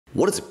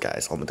What is up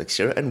guys, I'm Dex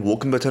here and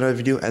welcome back to another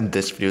video, and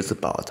this video is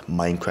about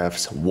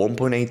Minecraft's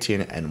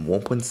 1.18 and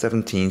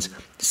 1.17's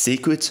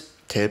secrets,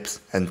 tips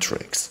and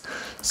tricks.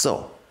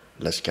 So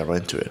let's get right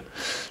into it.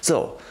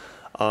 So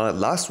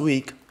last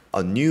week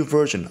a new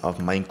version of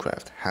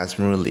Minecraft has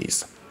been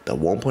released, the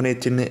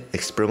 1.18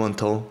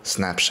 experimental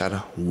snapshot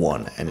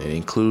 1, and it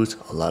includes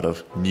a lot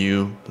of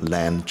new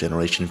land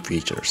generation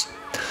features.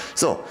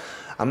 So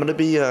I'm gonna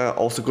be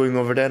also going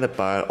over that,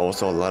 but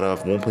also a lot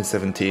of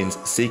 1.17's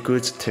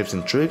secrets, tips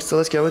and tricks, so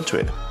let's get into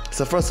it.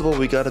 So first of all,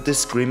 we got this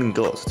screaming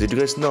goat. Did you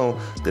guys know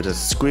there's a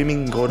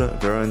screaming goat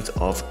variant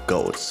of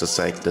goats, just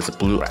like there's a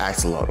blue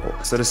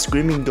axolotl? So the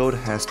screaming goat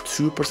has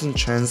 2%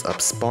 chance of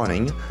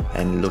spawning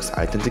and looks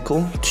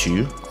identical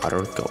to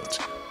other goats.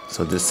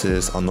 So this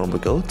is a normal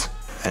goat,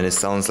 and it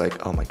sounds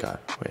like, oh my god,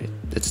 wait,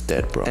 it's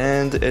dead, bro.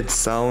 And it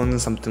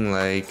sounds something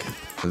like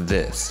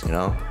this, you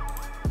know?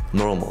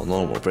 Normal,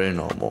 very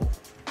normal.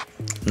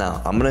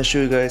 Now, I'm gonna show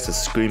you guys a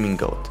screaming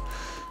goat.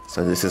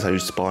 So this is how you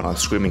spawn a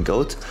screaming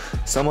goat.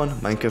 Someone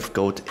Minecraft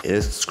goat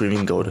is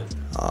screaming goat,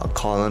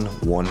 colon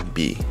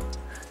 1b.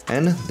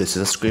 And this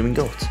is a screaming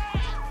goat.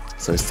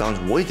 So it sounds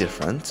way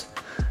different.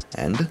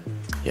 And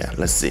yeah,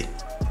 let's see.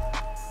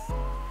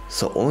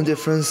 So only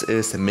difference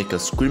is they make a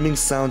screaming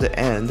sound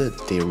and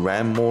they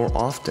ram more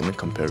often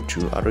compared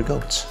to other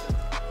goats.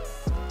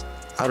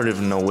 I don't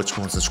even know which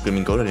one's the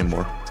screaming goat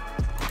anymore.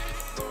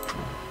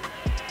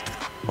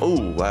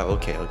 Oh wow,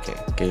 okay.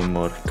 Game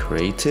mode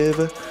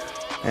creative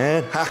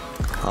and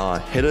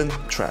hidden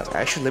trap.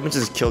 Actually, let me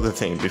just kill the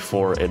thing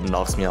before it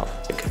knocks me out.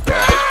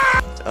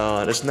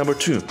 That's number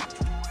 2.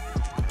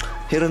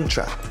 Hidden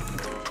trap.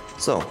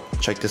 So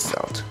check this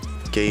out.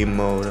 Game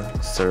mode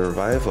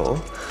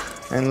survival,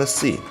 and let's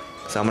see.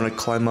 So I'm gonna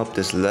climb up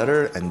this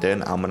ladder and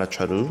then I'm gonna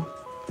try to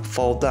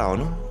fall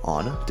down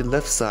on the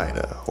left side.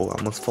 Oh,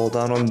 I must fall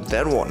down on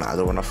that one. I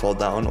don't wanna fall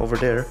down over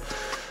there.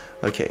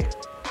 Okay,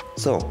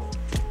 so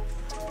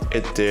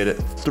it did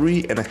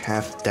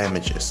 3.5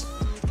 damages.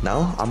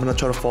 Now I'm gonna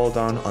try to fall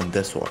down on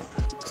this one.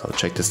 So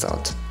check this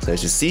out. So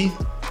as you see,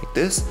 like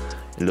this,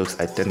 it looks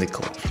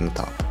identical from the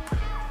top.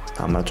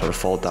 Now I'm gonna try to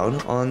fall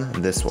down on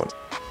this one.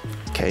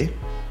 Okay.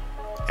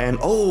 And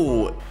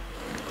oh,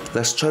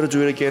 let's try to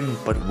do it again,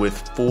 but with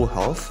full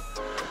health.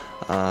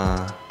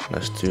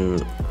 Let's do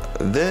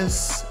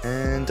this,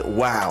 and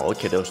wow,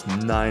 okay, that was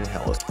 9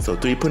 health. So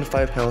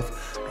 3.5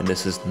 health, and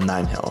this is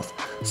 9 health.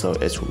 So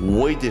it's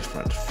way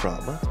different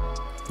from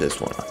this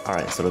one.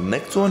 Alright, so the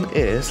next one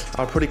is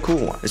a pretty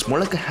cool one. It's more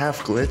like a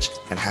half glitch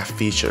and half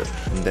feature.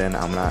 And then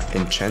I'm gonna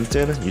enchant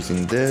it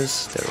using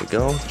this. There we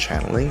go,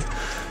 channeling.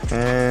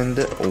 And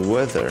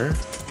weather,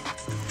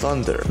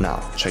 thunder.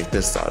 Now, check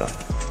this out.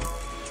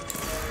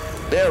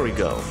 There we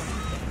go.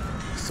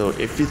 So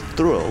if you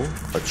throw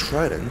a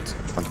trident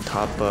on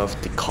top of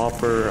the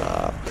copper,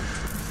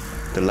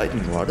 the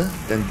lightning rod,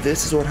 then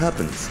this is what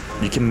happens.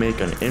 You can make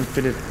an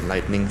infinite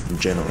lightning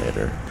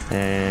generator.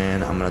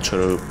 And I'm gonna try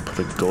to put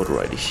a goat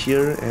right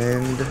here,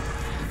 and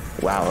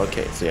wow,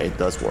 okay, so yeah, it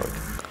does work.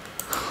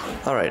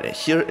 Alright,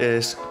 here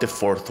is the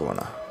 4th one.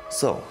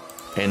 So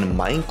in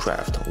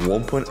Minecraft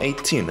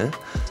 1.18,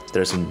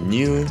 there's a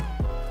new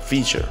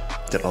feature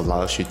that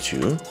allows you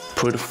to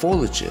put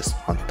foliages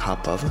on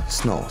top of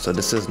snow. So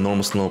this is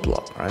normal snow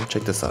block, right?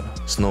 Check this out,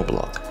 snow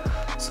block.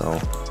 So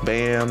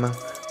bam,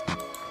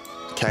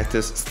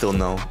 cactus, still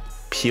no,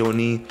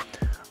 peony,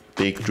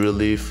 big drill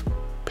leaf,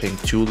 pink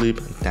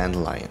tulip,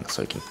 dandelion.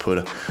 So you can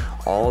put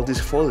all these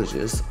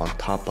foliages on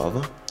top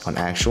of an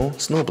actual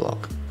snow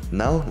block.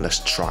 Now let's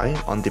try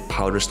on the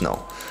powder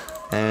snow.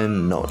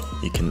 And no,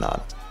 you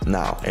cannot.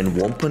 Now in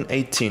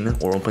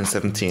 1.18 or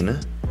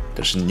 1.17,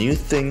 there's a new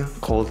thing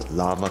called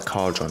lava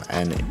cauldron,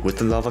 and with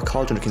the lava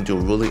cauldron you can do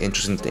a really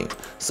interesting thing.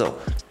 So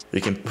you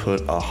can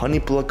put a honey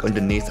block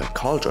underneath a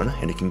cauldron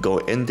and you can go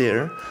in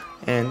there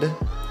and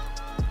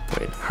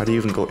wait, how do you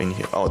even go in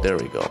here? Oh, there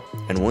we go.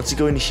 And once you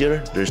go in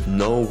here, there's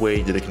no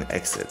way that you can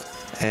exit.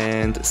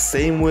 And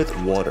same with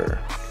water.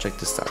 Check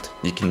this out.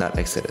 You cannot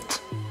exit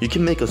it. You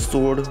can make a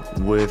sword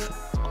with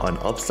an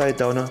upside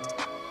down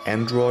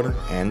end rod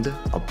and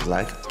a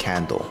black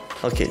candle.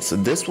 Okay, so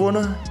this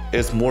one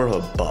is more of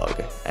a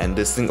bug, and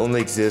this thing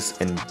only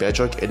exists in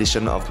Bedrock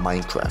edition of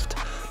Minecraft.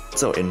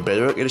 So in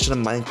Bedrock edition of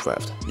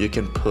Minecraft, you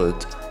can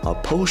put a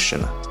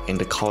potion in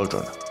the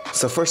cauldron.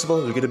 So first of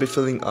all, you're gonna be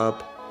filling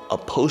up a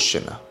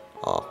potion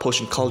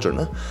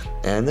cauldron,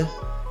 and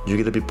you're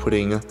gonna be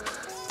putting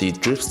the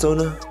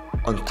dripstone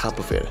on top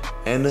of it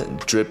and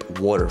drip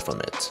water from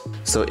it.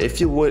 So if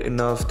you wait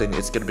enough, then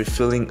it's gonna be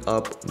filling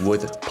up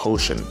with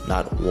potion,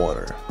 not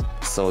water.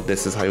 So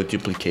this is how you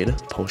duplicate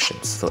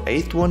potions. So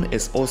 8th one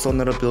is also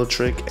another build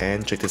trick,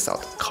 and check this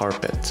out,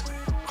 carpet,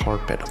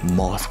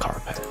 moss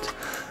carpet.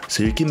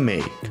 So you can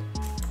make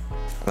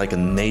like a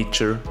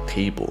nature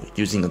table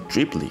using a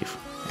drip leaf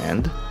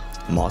and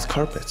moss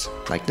carpets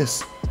like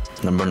this.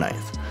 Number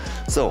 9th.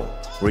 So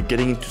we're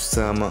getting into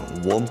some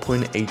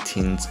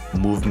 1.18's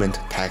movement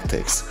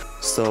tactics.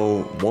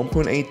 So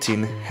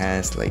 1.18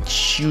 has like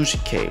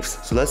huge caves.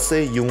 So let's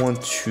say you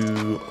want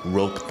to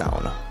rope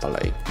down, but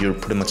like you're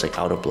pretty much like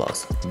out of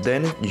blocks.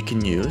 Then you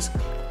can use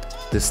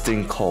this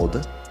thing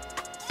called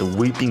the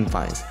weeping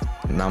vines.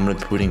 Now I'm gonna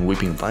be putting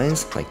weeping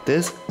vines like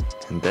this,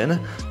 and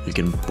then you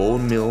can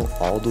bone mill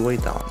all the way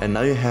down. And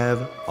now you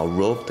have a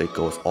rope that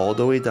goes all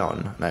the way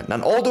down.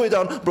 Not all the way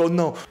down, bro,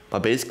 no.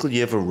 But basically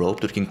you have a rope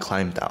that you can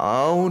climb down.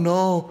 Oh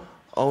no,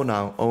 oh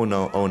no, oh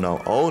no, oh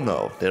no, oh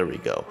no. There we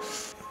go.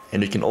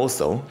 And you can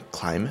also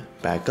climb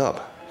back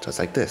up, just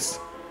like this.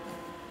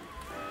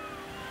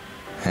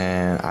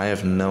 And I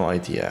have no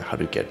idea how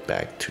to get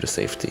back to the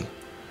safety.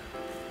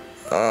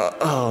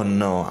 Oh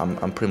no,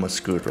 I'm pretty much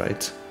screwed,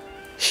 right?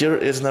 Here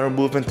is another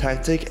movement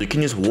tactic. You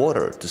can use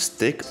water to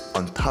stick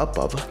on top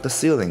of the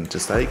ceiling,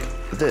 just like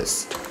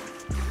this.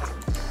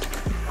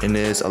 It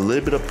is a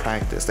little bit of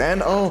practice.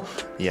 And oh,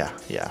 yeah.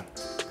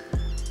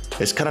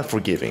 It's kind of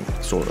forgiving,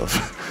 sort of.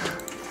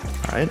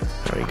 Alright,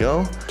 there we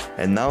go.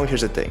 And now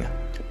here's the thing.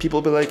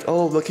 People will be like,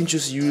 oh, why can't you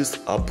just use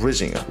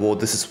bridging? Well,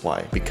 this is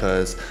why.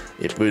 Because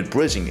with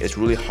bridging, it's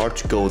really hard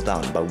to go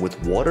down. But with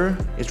water,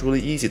 it's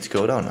really easy to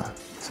go down.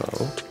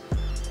 So,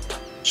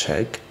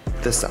 check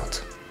this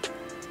out.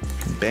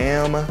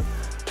 Bam.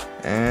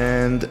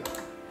 And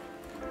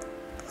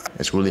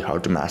it's really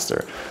hard to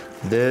master.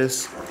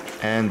 This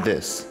and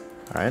this.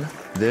 Alright?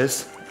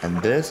 This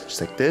and this,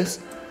 just like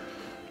this.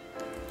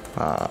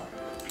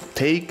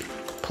 Take,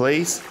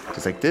 place,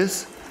 just like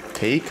this.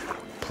 Take,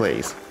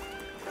 place.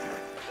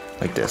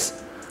 Like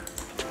this.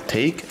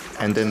 Take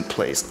and then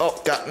place. Oh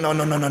god, no.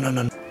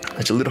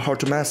 It's a little hard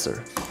to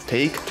master.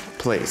 Take,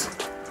 place.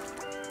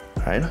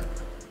 Alright?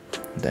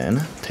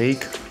 Then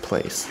take,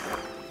 place.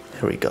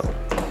 Here we go.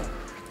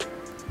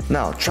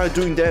 Now try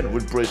doing that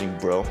with bridging,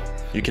 bro.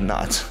 You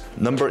cannot.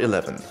 Number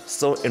 11.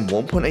 So in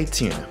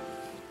 1.18,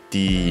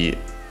 the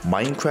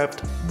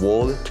Minecraft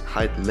wall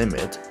height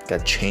limit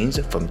got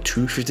changed from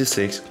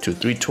 256 to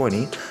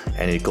 320,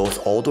 and it goes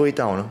all the way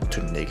down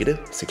to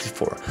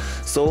 -64.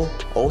 So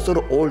also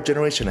the ore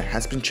generation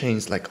has been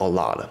changed like a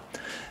lot.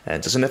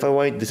 And just an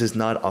FYI, this is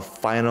not a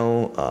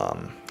final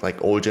like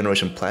ore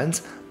generation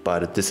plans,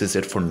 but this is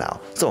it for now.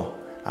 So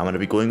I'm gonna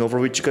be going over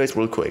with you guys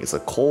real quick. So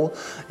coal,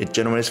 it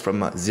generates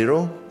from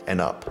 0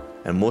 and up,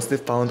 and mostly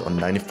found on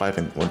 95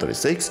 and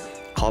 136.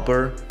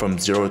 Copper from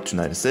 0 to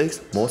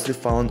 96, mostly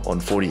found on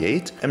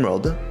 48.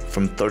 Emerald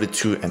from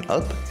 32 and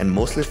up, and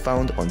mostly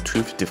found on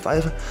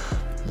 255.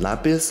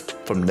 Lapis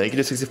from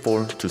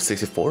 -64 to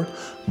 64,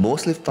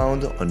 mostly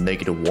found on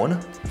 -1.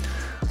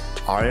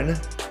 Iron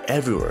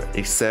everywhere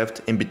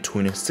except in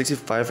between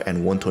 65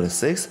 and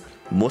 126,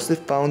 mostly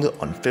found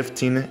on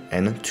 15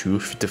 and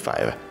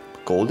 255.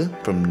 Gold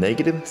from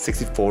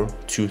 -64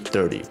 to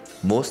 30,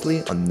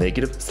 mostly on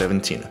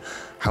 -17.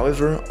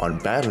 However, on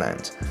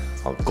Badlands,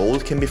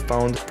 gold can be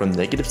found from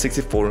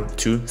 -64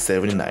 to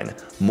 79,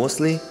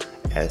 mostly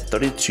at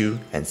 32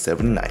 and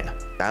 79.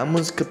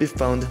 Diamonds could be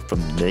found from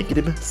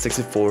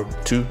 -64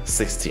 to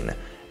 16,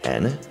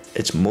 and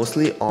it's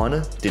mostly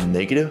on the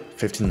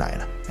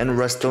 -59. And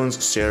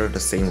redstones share the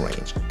same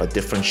range, but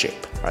different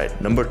shape.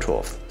 Alright, number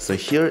 12. So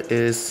here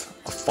is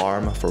a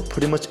farm for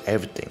pretty much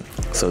everything.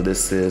 So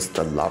this is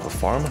the lava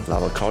farm,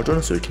 lava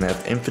cauldron, so you can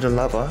have infinite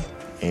lava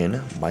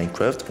in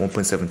Minecraft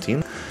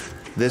 1.17.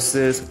 This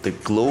is the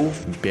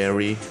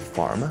glowberry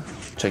farm.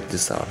 Check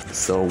this out.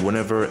 So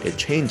whenever it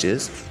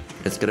changes,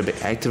 it's gonna be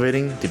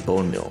activating the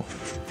bone mill.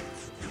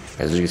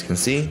 As you guys can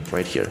see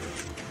right here,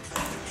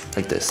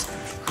 like this.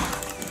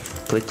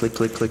 Click, click,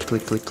 click, click,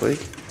 click, click, click,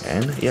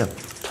 and yeah,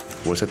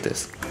 works like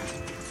this.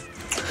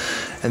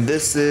 And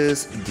this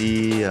is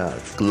the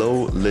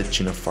glow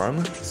lichen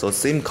farm. So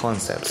same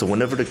concept. So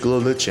whenever the glow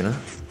lichen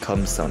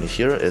comes down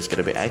here, it's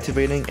gonna be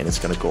activating, and it's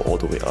gonna go all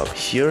the way up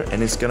here,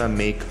 and it's gonna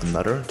make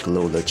another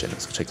glow lichen.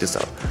 So check this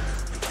out.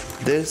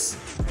 This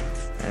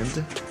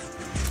and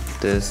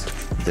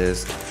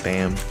this,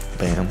 bam,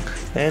 bam,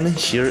 and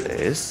here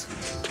is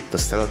the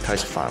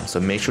stalactite farm. So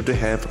make sure to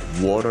have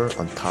water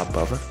on top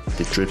of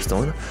the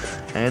dripstone,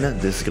 and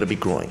this is gonna be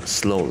growing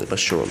slowly but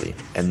surely.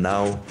 And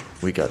now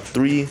we got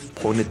 3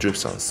 pointed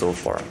dripstones so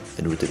far,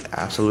 and we did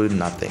absolutely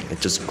nothing. It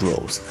just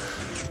grows.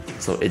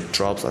 So it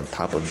drops on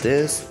top of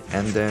this,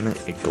 and then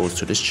it goes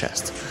to this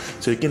chest.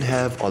 So you can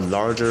have a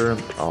larger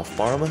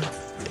farm,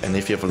 and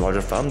if you have a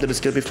larger farm, then it's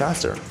gonna be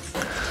faster.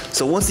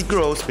 So once it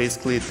grows,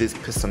 basically this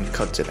piston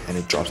cuts it and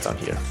it drops down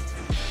here.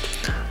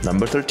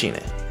 Number 13,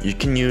 you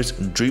can use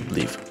drip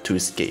leaf to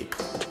escape.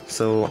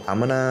 So I'm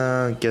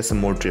gonna get some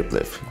more drip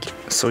leaf.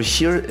 So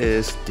here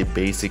is the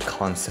basic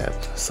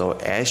concept. So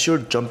as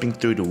you're jumping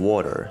through the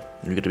water,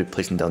 you're gonna be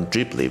placing down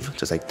drip leaf,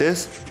 just like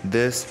this,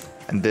 this,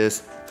 and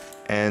this,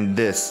 and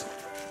this.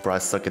 Bro, I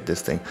suck at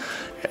this thing.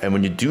 And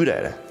when you do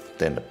that,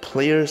 then the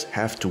players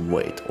have to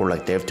wait, or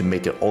like they have to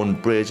make their own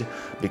bridge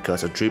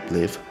because a drip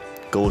leaf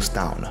goes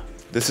down.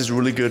 This is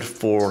really good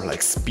for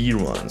like speed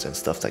runs and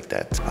stuff like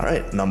that.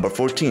 Alright, number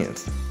 14.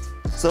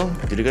 So,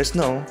 did you guys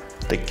know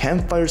the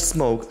campfire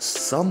smoke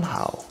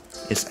somehow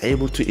is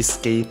able to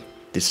escape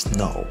the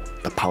snow,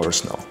 the powder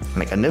snow.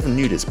 Like I never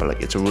knew this, but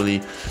like it's a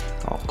really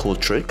cool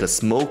trick because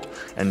smoke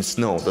and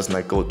snow does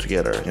not go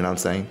together, you know what I'm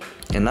saying?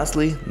 And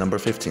lastly, number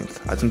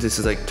 15th. I think this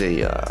is like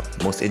the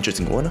most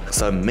interesting one.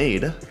 So I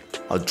made a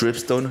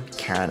dripstone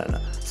cannon.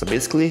 So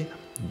basically,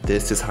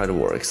 this is how it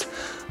works.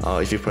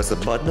 If you press the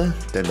button,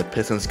 then the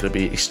piston is gonna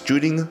be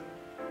extruding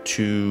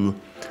to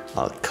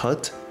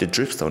cut the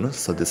dripstone.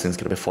 So this thing's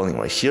gonna be falling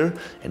right here,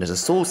 and there's a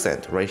soul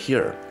sand right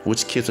here,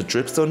 which keeps the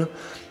dripstone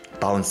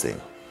bouncing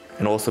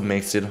and also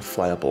makes it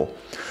flyable.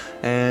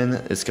 And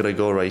it's gonna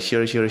go right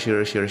here, here,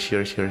 here, here,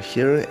 here, here,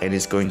 here, and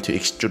it's going to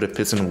extrude the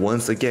piston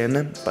once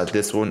again, but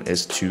this one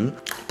is to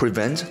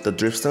prevent the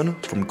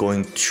dripstone from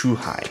going too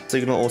high. So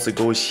you're gonna also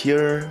go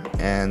here,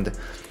 and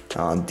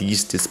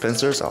these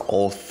dispensers are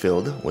all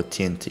filled with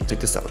TNT.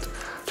 Check this out.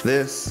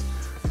 This,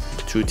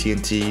 2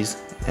 TNTs,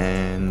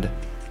 and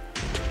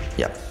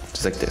yeah,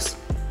 just like this.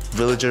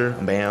 Villager,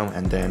 bam,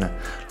 and then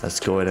let's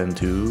go ahead and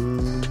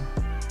do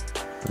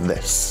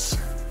this.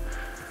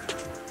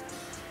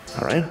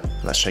 Alright,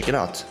 let's check it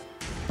out.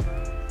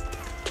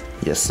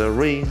 Yes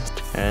sirree.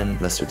 And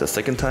let's do it the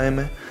second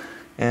time.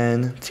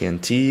 And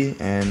TNT,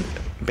 and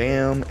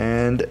bam,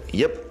 and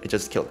yep, it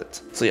just killed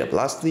it. So yeah,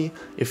 lastly,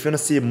 if you wanna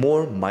see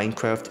more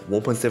Minecraft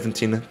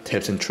 1.17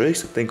 tips and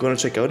tricks, then go and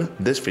check out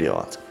this video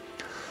out.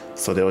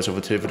 So that was it for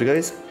today's video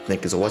guys.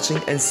 Thank you for watching,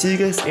 and see you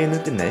guys in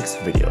the next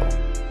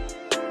video.